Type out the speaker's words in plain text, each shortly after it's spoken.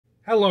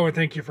Hello and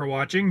thank you for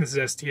watching. This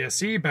is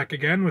STSC, back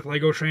again with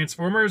LEGO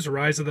Transformers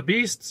Rise of the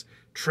Beasts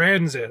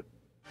Transit.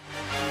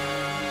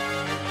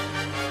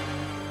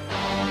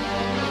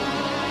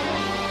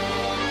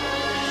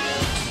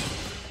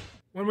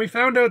 When we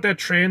found out that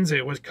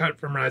Transit was cut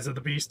from Rise of the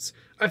Beasts,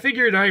 I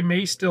figured I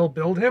may still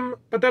build him,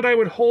 but that I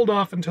would hold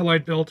off until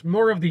I'd built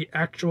more of the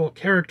actual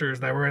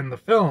characters that were in the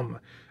film.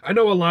 I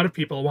know a lot of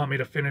people want me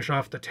to finish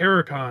off the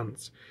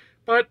Terracons,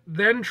 but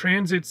then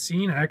Transit's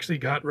scene actually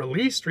got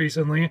released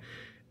recently,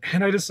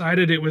 and I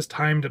decided it was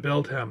time to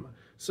build him.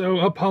 So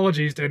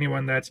apologies to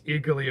anyone that's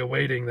eagerly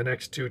awaiting the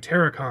next two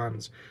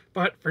Terracons,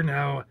 but for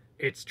now,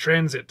 it's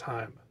Transit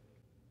time.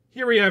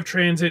 Here we have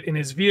Transit in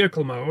his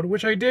vehicle mode,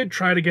 which I did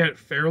try to get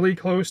fairly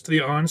close to the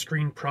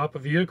on-screen prop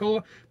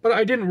vehicle, but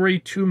I didn't worry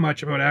too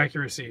much about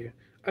accuracy.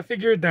 I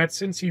figured that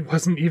since he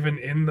wasn't even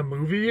in the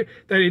movie,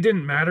 that it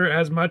didn't matter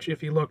as much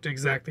if he looked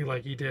exactly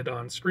like he did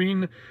on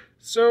screen,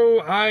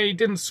 so I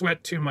didn't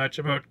sweat too much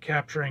about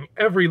capturing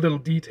every little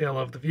detail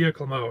of the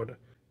vehicle mode.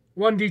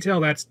 One detail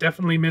that's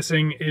definitely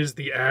missing is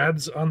the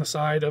ads on the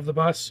side of the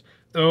bus,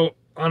 though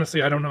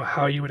honestly I don't know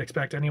how you would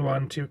expect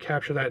anyone to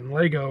capture that in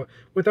LEGO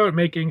without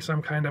making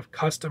some kind of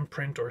custom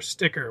print or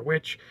sticker,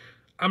 which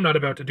I'm not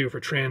about to do for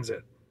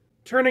Transit.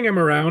 Turning him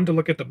around to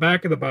look at the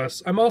back of the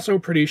bus, I'm also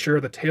pretty sure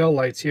the tail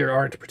lights here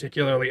aren't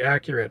particularly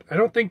accurate. I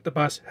don't think the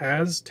bus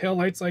has tail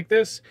lights like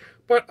this,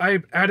 but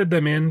I've added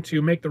them in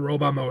to make the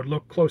robot mode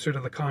look closer to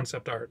the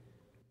concept art.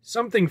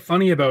 Something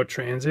funny about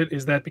Transit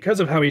is that because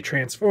of how he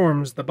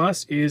transforms, the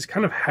bus is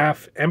kind of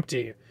half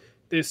empty.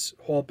 This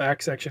whole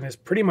back section is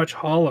pretty much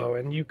hollow,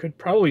 and you could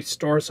probably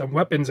store some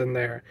weapons in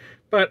there,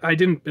 but I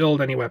didn't build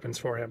any weapons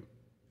for him.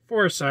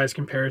 For a size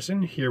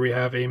comparison, here we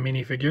have a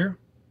minifigure,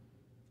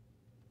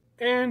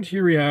 and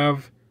here we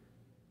have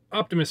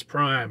Optimus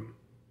Prime.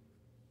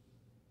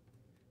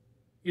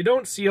 You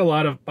don't see a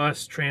lot of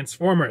bus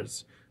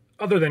Transformers,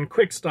 other than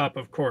Quick Stop,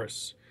 of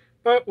course.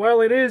 But while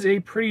it is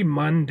a pretty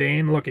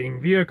mundane looking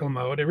vehicle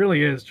mode, it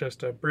really is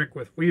just a brick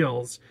with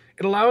wheels,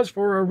 it allows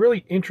for a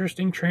really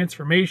interesting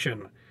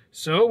transformation.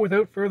 So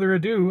without further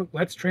ado,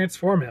 let's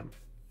transform him.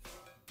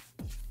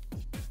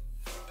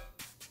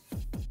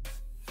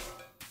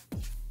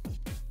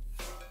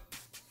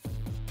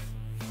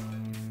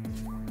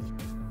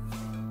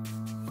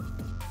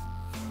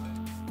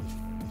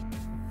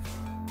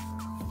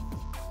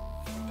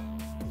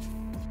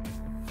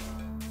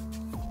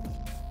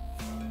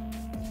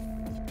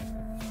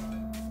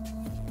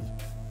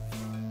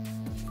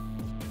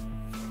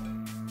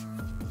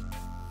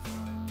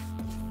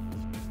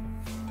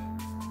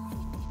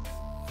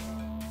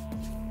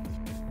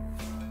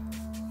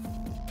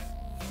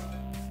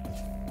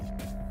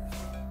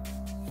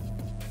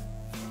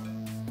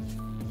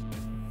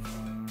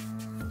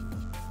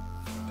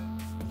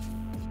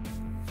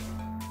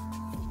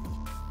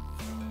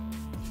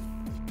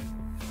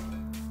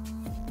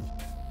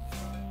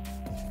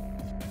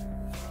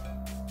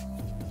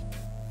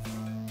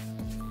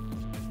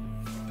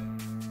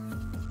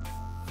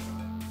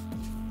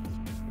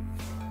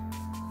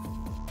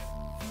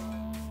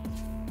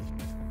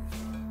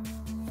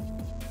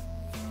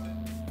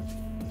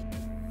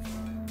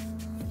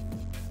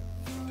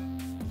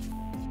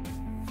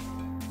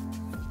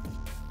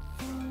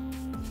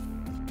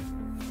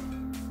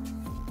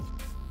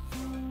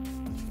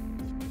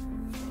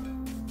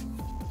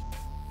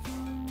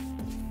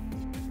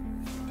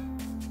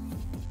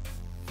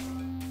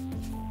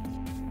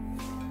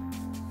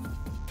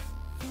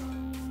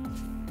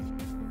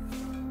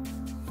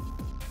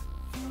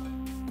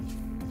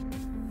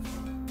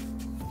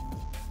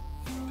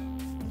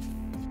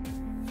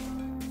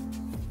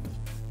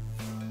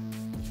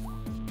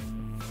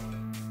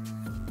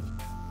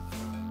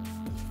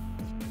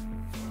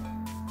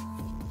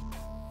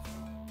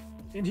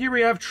 And here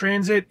we have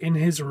Transit in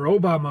his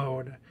robot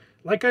mode.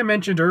 Like I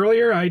mentioned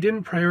earlier, I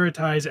didn't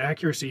prioritize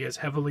accuracy as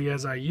heavily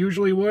as I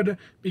usually would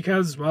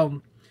because,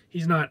 well,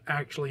 he's not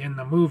actually in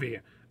the movie.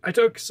 I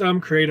took some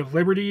creative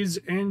liberties,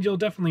 and you'll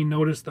definitely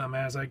notice them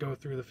as I go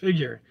through the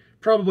figure.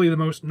 Probably the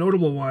most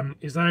notable one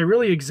is that I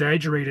really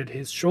exaggerated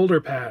his shoulder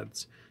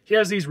pads. He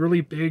has these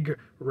really big,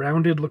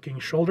 rounded-looking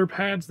shoulder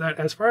pads that,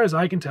 as far as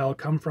I can tell,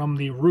 come from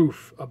the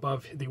roof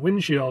above the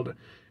windshield,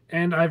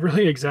 and I've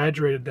really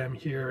exaggerated them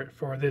here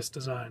for this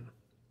design.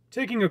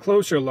 Taking a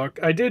closer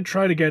look, I did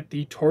try to get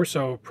the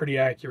torso pretty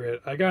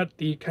accurate. I got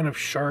the kind of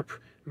sharp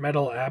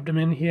metal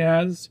abdomen he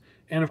has,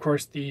 and of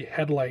course the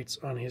headlights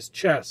on his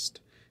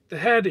chest. The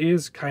head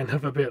is kind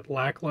of a bit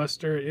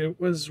lackluster. It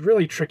was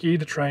really tricky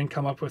to try and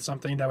come up with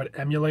something that would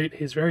emulate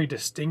his very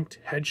distinct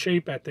head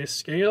shape at this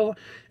scale,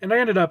 and I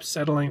ended up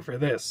settling for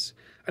this.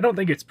 I don't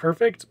think it's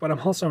perfect, but I'm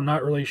also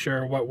not really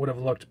sure what would have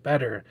looked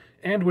better,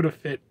 and would have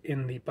fit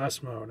in the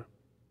bus mode.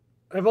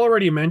 I've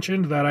already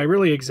mentioned that I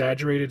really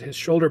exaggerated his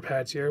shoulder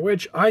pads here,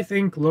 which I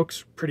think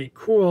looks pretty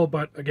cool,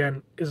 but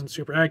again, isn't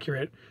super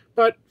accurate.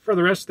 But for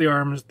the rest of the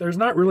arms, there's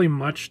not really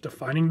much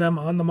defining them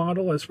on the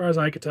model. As far as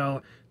I could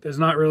tell, there's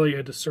not really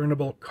a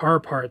discernible car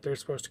part they're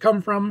supposed to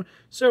come from,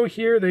 so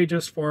here they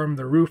just form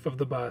the roof of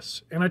the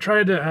bus. And I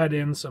tried to add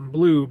in some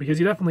blue, because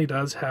he definitely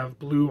does have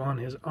blue on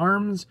his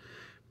arms,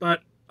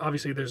 but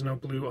obviously there's no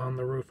blue on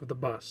the roof of the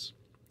bus.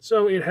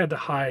 So it had to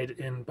hide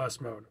in bus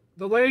mode.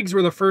 The legs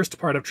were the first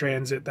part of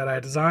Transit that I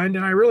designed,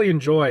 and I really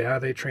enjoy how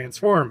they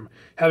transform,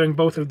 having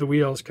both of the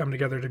wheels come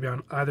together to be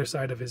on either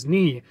side of his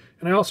knee,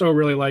 and I also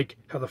really like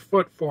how the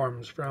foot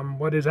forms from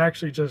what is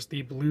actually just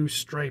the blue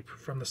stripe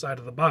from the side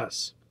of the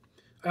bus.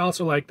 I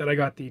also like that I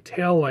got the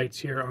tail lights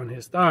here on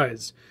his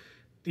thighs.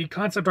 The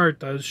concept art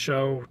does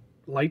show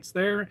lights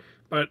there,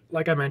 but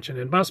like I mentioned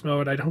in bus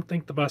mode, I don't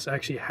think the bus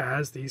actually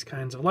has these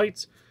kinds of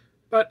lights,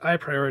 but I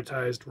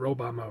prioritized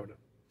robot mode.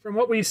 From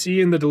what we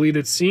see in the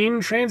deleted scene,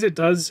 Transit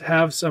does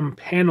have some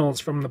panels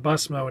from the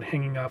bus mode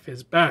hanging off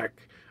his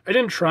back. I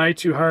didn't try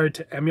too hard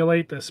to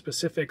emulate the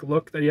specific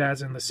look that he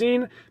has in the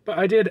scene, but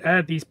I did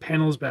add these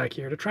panels back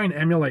here to try and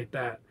emulate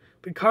that.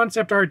 The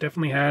concept art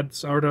definitely had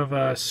sort of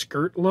a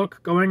skirt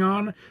look going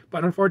on,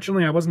 but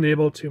unfortunately I wasn't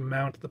able to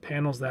mount the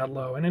panels that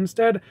low, and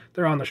instead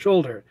they're on the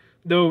shoulder.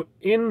 Though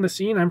in the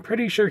scene, I'm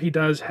pretty sure he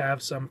does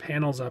have some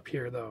panels up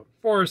here though.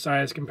 For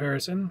size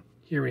comparison,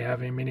 here we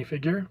have a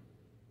minifigure.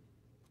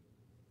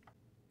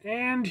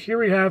 And here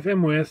we have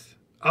him with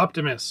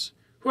Optimus,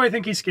 who I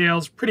think he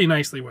scales pretty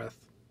nicely with.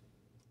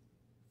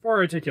 For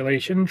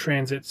articulation,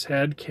 Transit's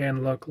head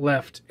can look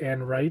left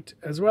and right,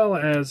 as well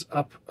as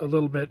up a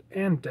little bit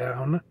and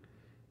down.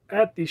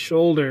 At the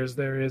shoulders,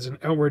 there is an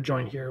outward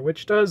joint here,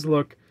 which does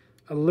look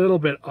a little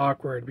bit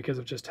awkward because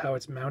of just how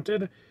it's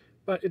mounted,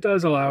 but it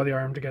does allow the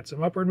arm to get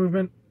some upward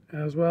movement,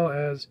 as well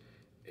as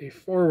a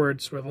forward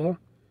swivel,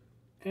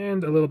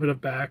 and a little bit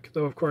of back,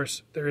 though of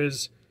course there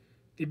is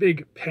the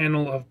big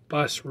panel of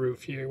bus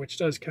roof here, which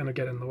does kind of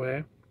get in the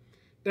way.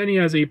 Then he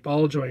has a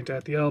ball joint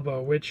at the elbow,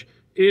 which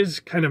is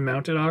kind of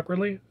mounted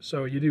awkwardly,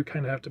 so you do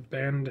kind of have to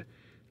bend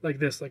like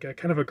this, like a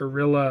kind of a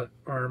gorilla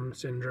arm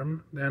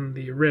syndrome. Then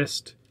the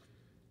wrist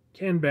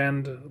can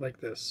bend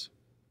like this.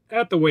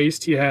 At the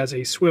waist, he has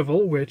a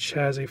swivel, which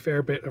has a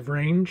fair bit of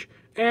range,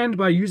 and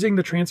by using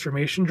the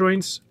transformation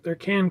joints, there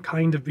can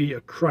kind of be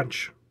a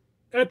crunch.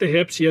 At the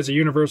hips, he has a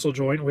universal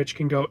joint which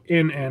can go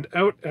in and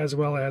out as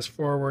well as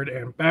forward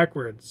and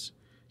backwards.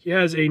 He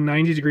has a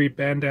 90-degree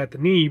bend at the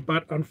knee,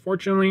 but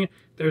unfortunately,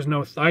 there's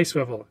no thigh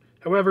swivel.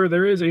 However,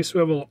 there is a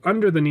swivel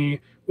under the knee,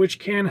 which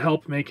can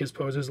help make his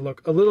poses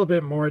look a little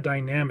bit more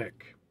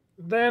dynamic.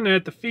 Then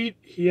at the feet,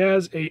 he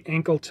has an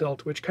ankle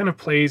tilt, which kind of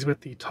plays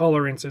with the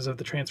tolerances of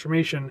the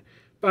transformation,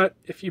 but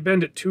if you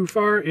bend it too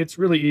far, it's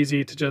really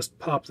easy to just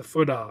pop the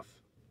foot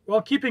off.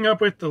 While keeping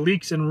up with the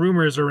leaks and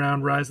rumors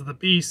around Rise of the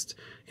Beast,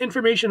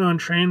 information on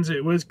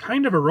Transit was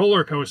kind of a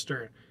roller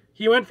coaster.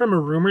 He went from a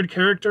rumored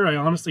character I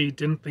honestly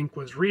didn't think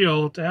was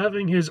real to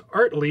having his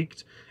art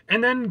leaked,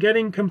 and then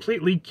getting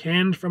completely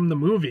canned from the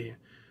movie.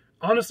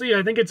 Honestly,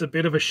 I think it's a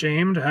bit of a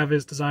shame to have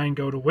his design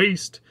go to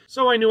waste,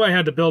 so I knew I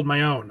had to build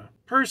my own.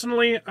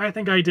 Personally, I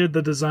think I did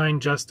the design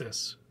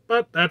justice,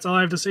 but that's all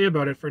I have to say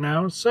about it for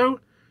now,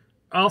 so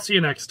I'll see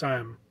you next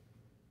time.